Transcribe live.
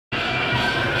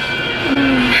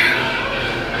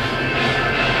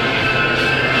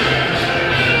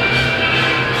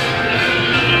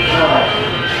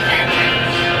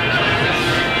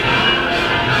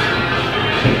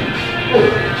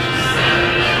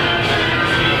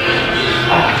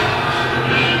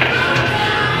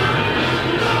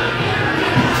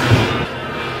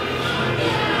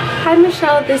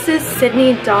Michelle, this is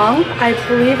Sydney Dong. I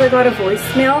believe I got a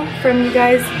voicemail from you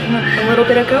guys a little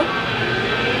bit ago.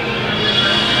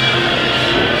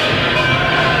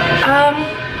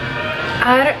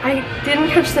 I didn't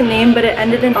catch the name, but it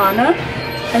ended in Anna,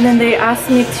 and then they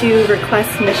asked me to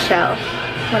request Michelle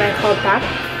when I called back.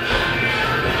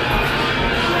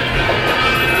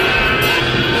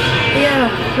 Yeah,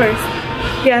 of course.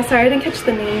 Yeah, sorry I didn't catch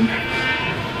the name.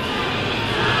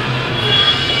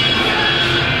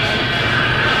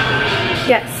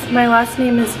 Yes, my last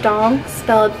name is Dong,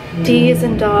 spelled D as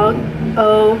in dog,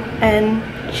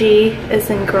 O-N-G as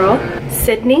in girl.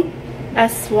 Sydney,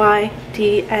 S-Y-D-N-E-Y.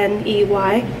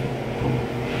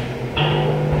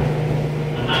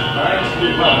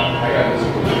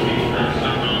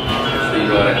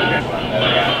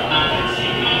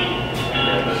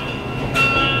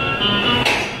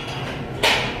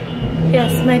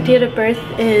 Yes, my date of birth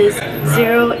is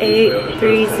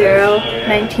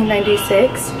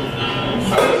 08/30/1996.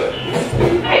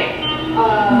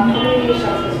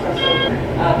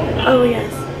 Oh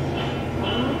yes.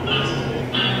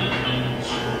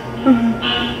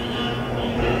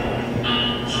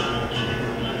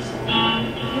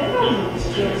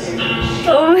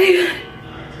 Oh my god.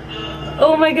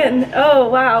 Oh my goodness. Oh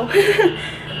wow.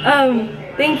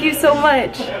 Thank you so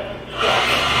much.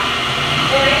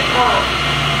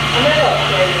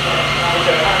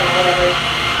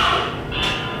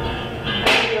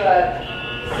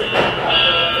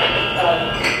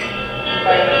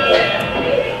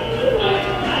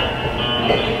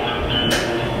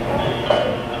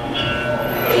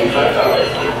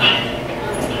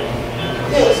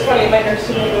 It was funny, my nurse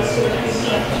told me this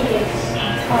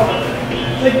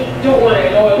like, don't worry, I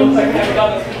know it looks like I haven't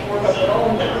done this before, but we're all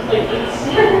in different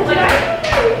places. Like, I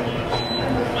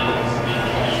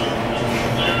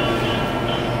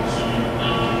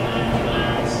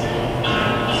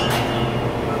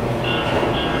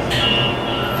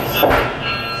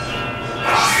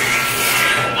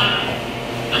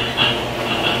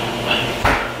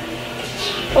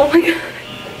Oh my god.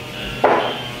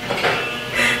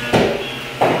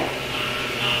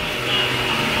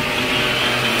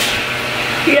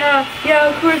 Yeah,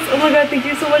 of course. Oh my god, thank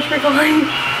you so much for calling.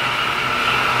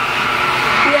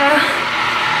 Yeah.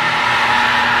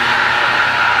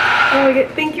 Oh my god,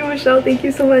 thank you, Michelle. Thank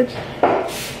you so much.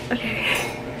 Okay.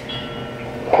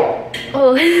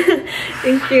 Oh,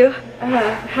 thank you.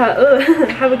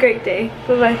 Have a great day.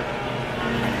 Bye-bye.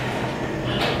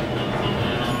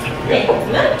 Thank you so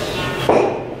much.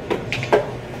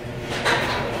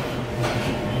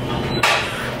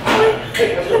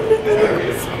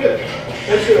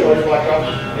 Let's do a large black off.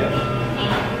 Yeah.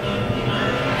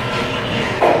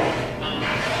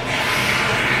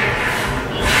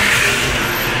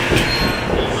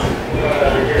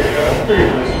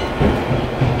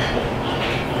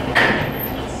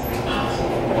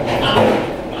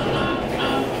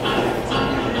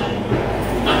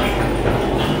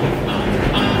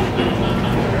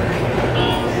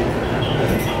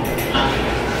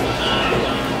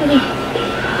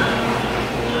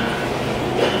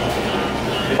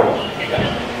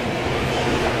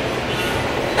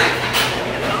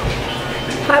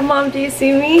 Hi Mom, do you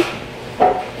see me?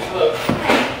 Hello.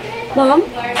 Mom?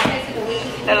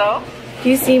 Hello? Do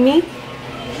you see me?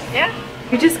 Yeah.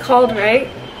 You just called, right?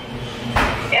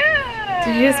 Yeah.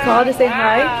 Did you just call to say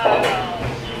hi? Wow.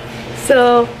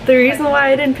 So, the reason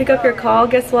why I didn't pick up your call,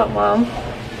 guess what, Mom?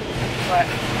 What?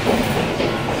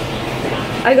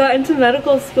 I got into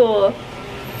medical school.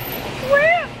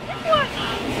 Where? What?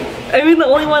 I mean, the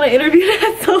only one I interviewed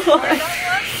had so long.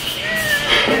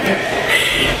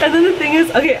 And then the thing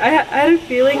is, okay, I had a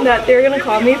feeling that they were gonna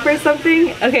call me for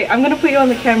something. Okay, I'm gonna put you on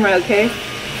the camera, okay?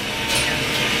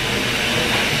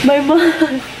 My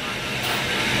mom,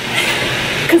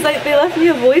 because they left me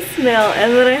a voicemail,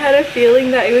 and then I had a feeling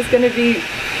that it was gonna be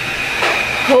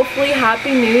hopefully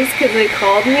happy news because they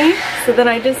called me. So then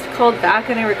I just called back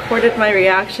and I recorded my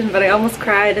reaction, but I almost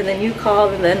cried, and then you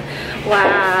called, and then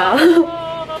wow. Oh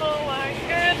my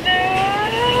goodness.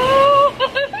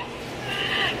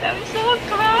 I'm so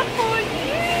glad for you.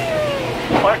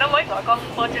 Ủa nó mới gọi con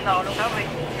personal đúng không?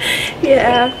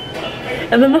 Yeah.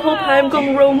 And then the whole time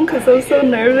going wrong because I was so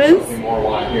nervous.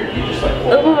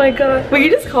 Oh my god. Were you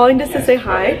just calling just to say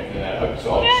hi? Yeah,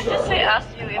 just say ask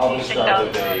you if you checked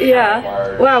out. Yeah.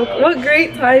 Wow, what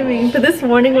great timing. But this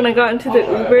morning when I got into the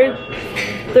Uber,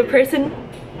 the person,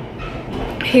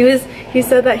 he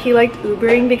said that he liked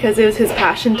Ubering because it was his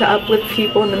passion to uplift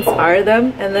people and inspire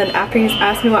them. And then after he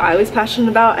asked me what I was passionate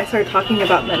about, I started talking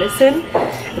about medicine.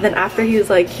 And then after he was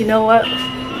like, you know what?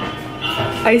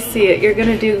 I see it. You're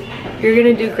gonna do you're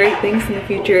gonna do great things in the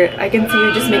future. I can see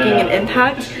you just making an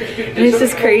impact. And it's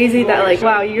just crazy that like,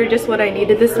 wow, you're just what I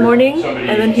needed this morning.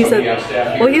 And then he said,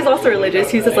 well, he's also religious.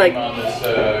 He was like,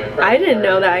 I didn't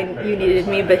know that you needed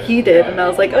me, but he did. And I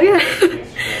was like, oh yeah.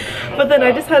 But then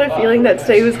I just had a feeling that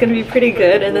today was gonna be pretty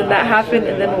good, and then that happened,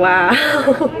 and then wow.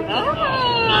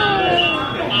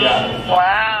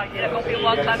 Wow, vậy là công viên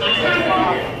one time.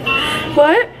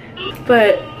 What?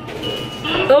 But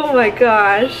oh my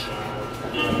gosh.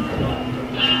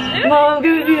 Mom, I'm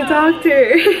gonna be a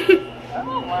doctor.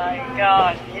 Oh my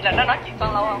god. Vậy là nó nói chuyện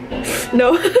con lâu không?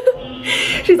 No.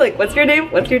 She's like, what's your name?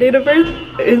 What's your date of birth?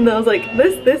 And I was like,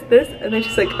 this. And then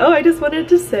she's like, oh, I just wanted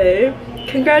to say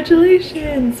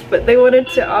congratulations. But they wanted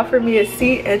to offer me a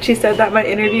seat, and she said that my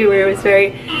interviewer was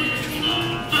very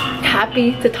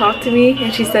happy to talk to me,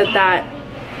 and she said that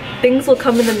things will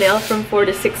come in the mail from 4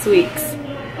 to 6 weeks.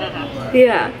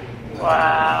 Yeah.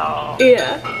 Wow.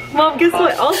 Yeah. Mom, guess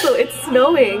what? Also, it's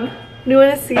snowing. You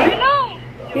wanna see? I know.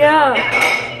 Yeah.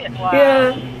 Wow.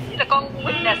 Yeah. Vậy là con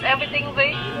witness everything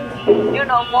with, you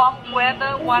know, warm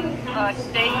weather, one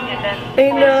day, and then.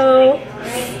 I know.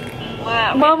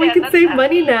 Wow. Mom, we can save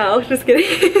money now. Just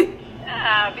kidding.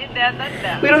 Yeah, been there, done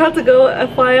that. We don't have to go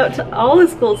fly out to all the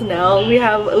schools now. We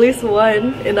have at least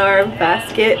one in our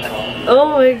basket. Oh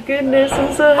my goodness,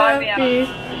 I'm so happy.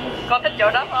 Con thích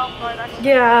chỗ đó không?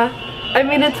 Yeah, I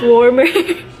mean it's warmer.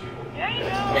 Yeah, I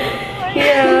know.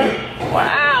 Yeah.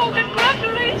 Wow,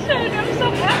 congratulations! I'm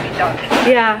so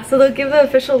happy. Yeah, so they'll give the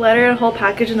official letter and whole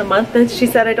package in a month. And she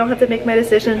said I don't have to make my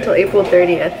decision until April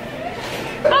 30th.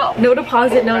 Oh. No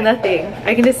deposit, no nothing.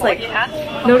 I can just like,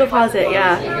 no deposit,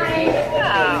 yeah.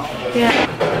 Wow.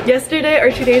 Yeah. Yesterday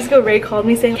or 2 days ago, Ray called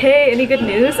me saying, hey, any good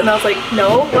news? And I was like,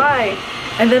 no, why?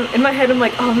 And then in my head, I'm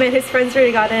like, oh man, his friends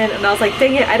already got in. And I was like,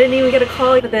 dang it, I didn't even get a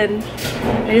call. But then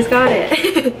I just got it.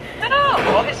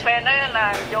 Oh, his friend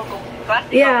là vô cùng class.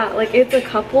 Yeah, like it's a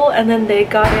couple, and then they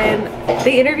got in.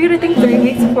 They interviewed I think 3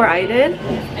 weeks before I did.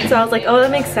 So I was like, oh,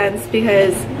 that makes sense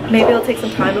because maybe it'll take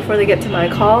some time before they get to my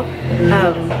call.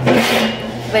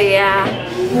 But yeah,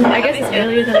 I guess it's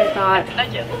earlier than I thought.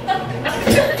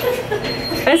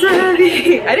 I'm so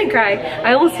happy. I didn't cry.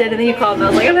 I almost did, and then you called and I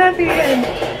was like, I'm happy again.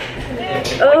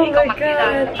 Oh my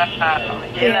god.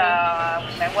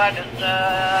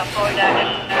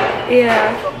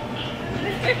 Yeah.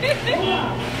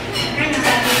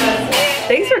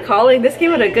 Thanks for calling. This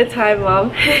came at a good time,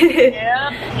 Mom.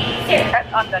 Yeah.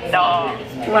 On the door.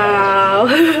 Wow.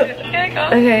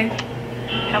 Okay.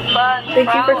 Have fun.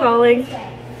 Thank you for calling.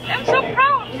 I'm so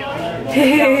proud of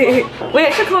you. Wait, I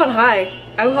should call on hi.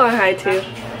 I'm calling hi too.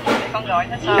 Con gọi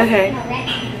nó sao? Okay.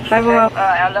 Bye, Mom.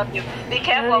 I love you. Be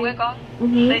careful với con.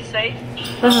 Stay safe.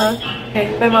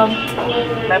 Okay. Bye, Mom.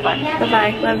 Bye bye. Bye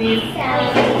bye. Love you.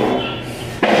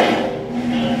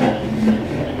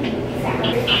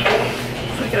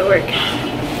 It's not gonna work.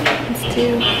 Let's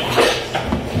do.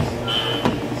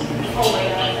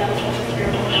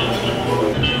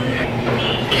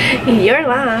 You're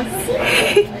last.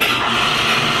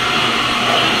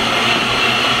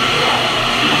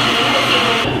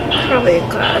 Probably in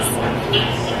class.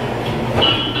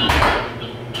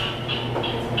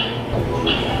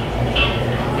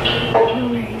 No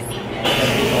worries.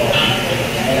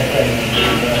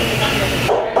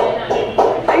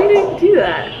 How you didn't do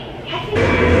that?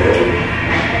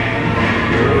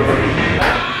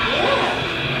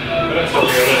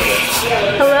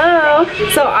 Hello.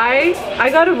 So I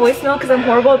got a voicemail because I'm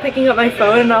horrible at picking up my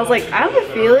phone, and I was like, I have a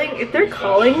feeling if they're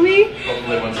calling me,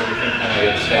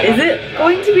 is it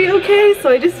going to be okay? So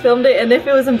I just filmed it, and if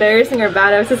it was embarrassing or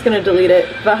bad, I was just gonna delete it.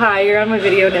 But hi, you're on my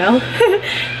video now.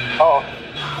 Oh,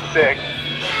 sick.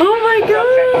 Oh my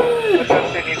god. What's up,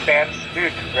 Sydney's fans?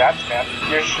 Dude, congrats, man.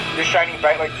 You're shining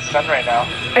bright like the sun right now.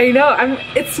 I know.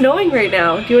 It's snowing right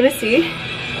now. Do you want to see?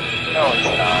 No, it's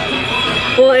not.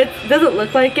 Well, it doesn't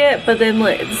look like it, but then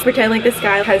let's pretend like the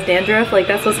sky has dandruff, like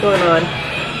that's what's going on.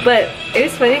 But it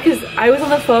was funny because I was on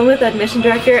the phone with the admission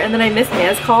director, and then I missed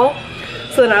Maya's call.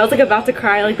 So then I was like about to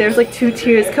cry, like there's like 2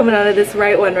 tears coming out of this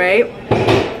right one, right?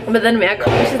 But then Maya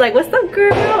called me, she's like, what's up,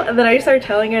 girl? And then I just started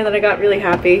telling her, and then I got really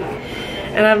happy.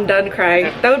 And I'm done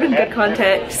crying. That would have been good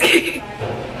content. Just kidding.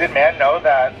 Did man know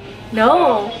that?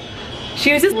 No.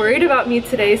 She was just worried about me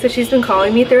today, so she's been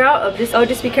calling me throughout of just, oh,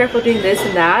 just be careful doing this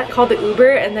and that. Called the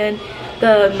Uber, and then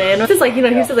the man was just like, you know,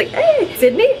 he was just like, hey,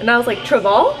 Sydney? And I was like,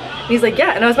 Traval? And he's like,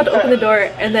 yeah. And I was about to open the door,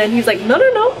 and then he's like, no,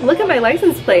 look at my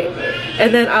license plate.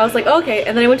 And then I was like, okay.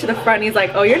 And then I went to the front, and he's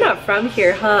like, oh, you're not from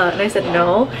here, huh? And I said,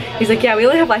 no. He's like, yeah, we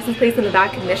only have license plates in the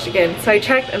back in Michigan. So I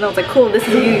checked, and I was like, cool, this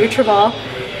is you, you're Traval.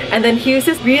 And then he was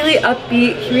just really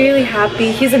upbeat, really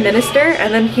happy. He's a minister,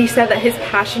 and then he said that his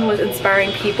passion was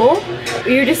inspiring people.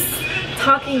 We were just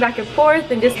talking back and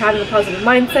forth and just having a positive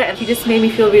mindset, and he just made me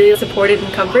feel really supported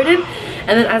and comforted.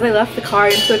 And then as I left the car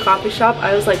into the coffee shop,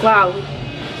 I was like, wow,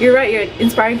 you're right, you're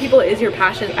inspiring people is your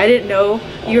passion. I didn't know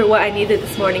you were what I needed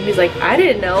this morning. He's like, I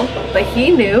didn't know, but he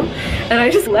knew. And I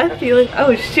just left feeling,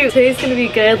 oh shoot, today's gonna be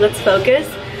good, let's focus.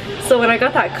 So when I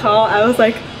got that call, I was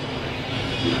like,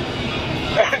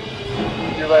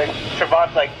 you're like,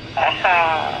 Siobhan's like,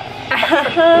 aha.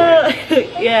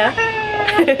 yeah.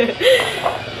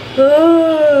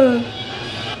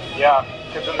 Yeah,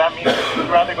 because then that means you'd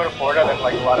rather go to Florida than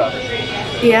like a lot of other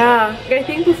states. Yeah, I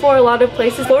think before a lot of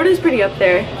places, Florida's pretty up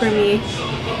there for me.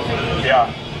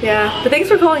 Yeah. Yeah, but thanks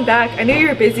for calling back. I knew you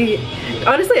were busy.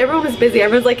 Honestly, everyone was busy.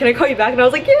 Everyone's like, can I call you back? And I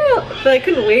was like, yeah. But I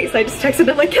couldn't wait, so I just texted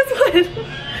them like, guess what? You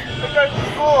guys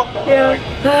are cool. Yeah.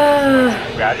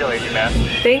 Congratulations, man.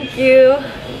 Thank you.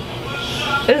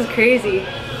 It was crazy.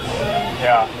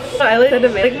 Yeah. I like said to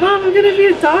me, like, Mom, I'm gonna be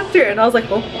a doctor. And I was like,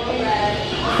 oh.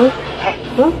 Oh.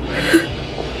 Oh.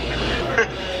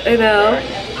 I know.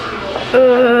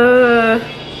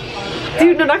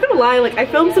 Dude, no, not gonna lie, like I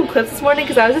filmed some clips this morning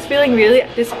because I was just feeling really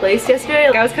displaced yesterday.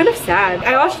 Like, I was kind of sad.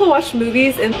 I also watched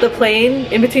movies in the plane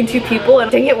in between two people, and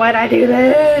dang it, why'd I do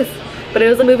this? But it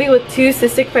was a movie with two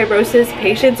cystic fibrosis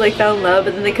patients like fell in love,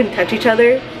 and then they couldn't touch each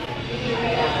other.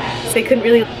 So they couldn't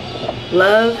really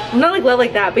love, not like love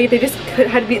like that, but they just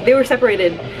had to be, they were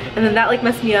separated. And then that like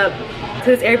messed me up. To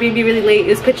this Airbnb really late, it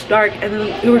was pitch dark, and then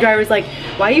the Uber driver was like,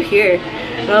 why are you here?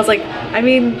 And I was like, I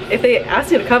mean, if they asked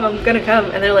me to come, I'm gonna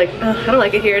come. And they're like, I don't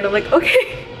like it here. And I'm like,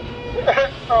 okay.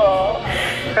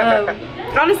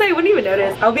 Honestly, I wouldn't even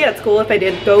notice. I'll be at school if I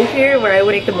did go here, where I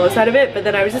would make the most out of it, but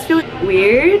then I was just feeling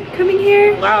weird coming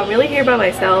here. Wow, I'm really here by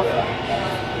myself.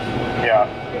 Yeah,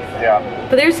 yeah.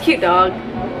 But there's a cute dog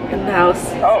in the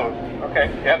house. Oh,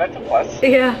 okay. Yeah, that's a plus.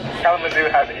 Yeah. Kalamazoo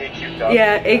has a cute dog.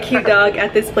 Yeah, a cute dog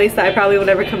at this place that I probably will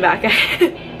never come back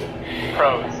at.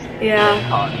 Pros. Yeah.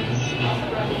 Cons.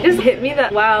 It just hit me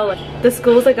that, wow, like, the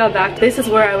schools I got back to, this is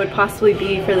where I would possibly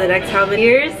be for the next how many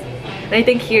years. And I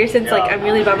think here, since like I'm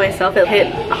really by myself, it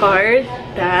hit hard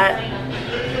that,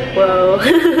 whoa.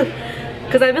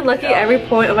 Because I've been lucky at every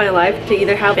point of my life to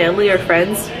either have family or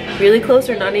friends really close,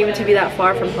 or not even to be that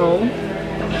far from home.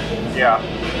 Yeah.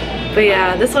 But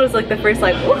yeah, this one was like the first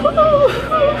like, woohoo!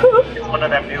 It's one of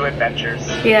them new adventures.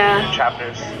 Yeah. New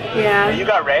chapters. Yeah. You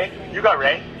got Ray? You got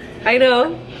Ray? I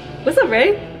know. What's up,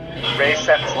 Ray? Ray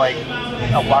sends like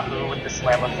a wahoo with the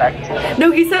slam effect.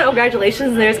 No, he said, oh,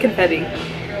 congratulations, and there's confetti.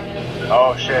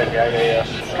 Oh shit, yeah, yeah, yeah.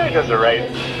 This guy does it right.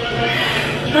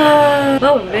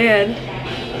 Oh man.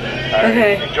 Right.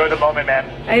 Okay. Enjoy the moment, man.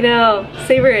 I know.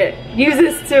 Savor it. Use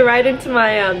this to write into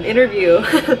my interview.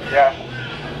 Yeah.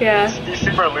 Yeah. Be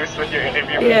super loose with your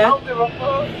interview. Yeah. I don't give a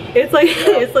fuck. It's like,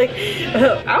 it's like,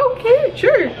 okay,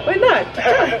 sure, why not?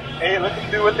 Hey, let them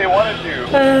do what they want to do.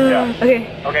 Yeah.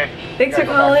 Okay. Okay. Thanks for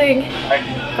calling.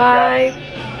 Bye.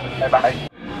 Bye. Bye.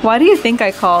 Why do you think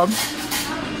I called?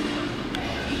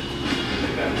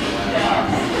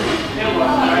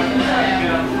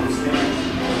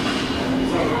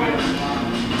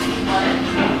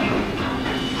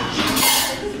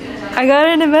 I got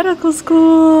into medical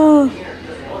school.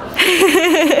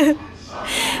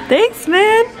 Thanks,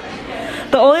 man.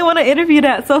 The only one I interviewed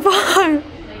at so far.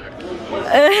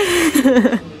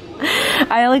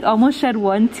 I like almost shed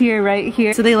one tear right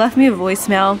here. So they left me a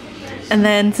voicemail, and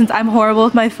then since I'm horrible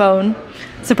with my phone,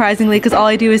 surprisingly, because all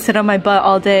I do is sit on my butt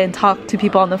all day and talk to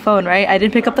people on the phone, right? I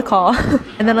didn't pick up the call.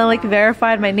 And then I like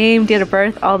verified my name, date of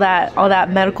birth, all that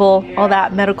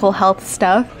medical health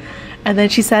stuff. And then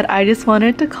she said, I just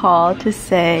wanted to call to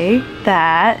say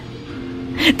that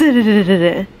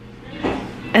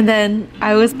and then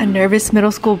I was a nervous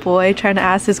middle school boy trying to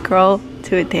ask this girl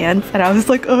to a dance, and I was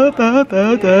like,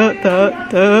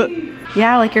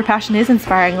 yeah, like your passion is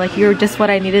inspiring, like you're just what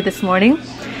I needed this morning.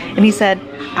 And he said,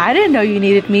 I didn't know you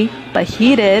needed me, but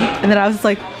he did. And then I was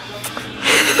like,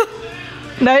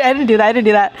 no, I didn't do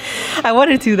that. I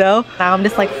wanted to though. Now I'm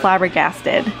just like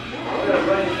flabbergasted.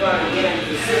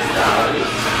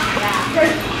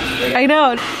 I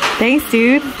know. Thanks,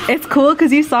 dude. It's cool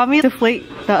because you saw me deflate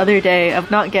the other day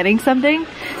of not getting something.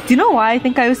 Do you know why I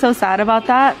think I was so sad about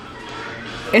that?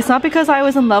 It's not because I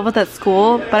was in love with that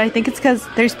school, but I think it's because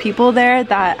there's people there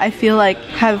that I feel like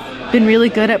have been really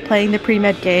good at playing the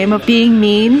pre-med game of being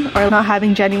mean or not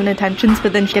having genuine intentions,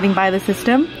 but then getting by the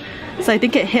system. So I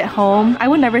think it hit home. I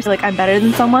would never say like I'm better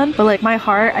than someone, but like my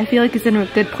heart, I feel like is in a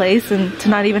good place, and to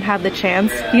not even have the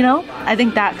chance, you know? I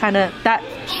think that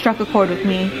struck a chord with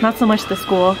me, not so much the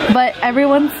school. But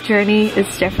everyone's journey is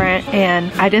different,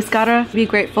 and I just gotta be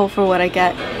grateful for what I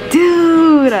get.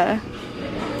 Dude!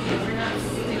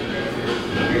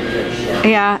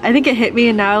 Yeah, I think it hit me,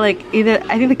 and now like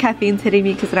I think the caffeine's hitting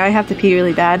me because now I have to pee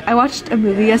really bad. I watched a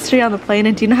movie yesterday on the plane,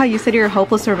 and do you know how you said you're a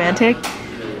hopeless romantic?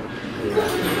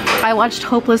 I watched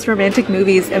hopeless romantic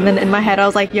movies, and then in my head I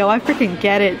was like, yo, I freaking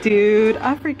get it, dude.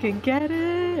 I freaking get it.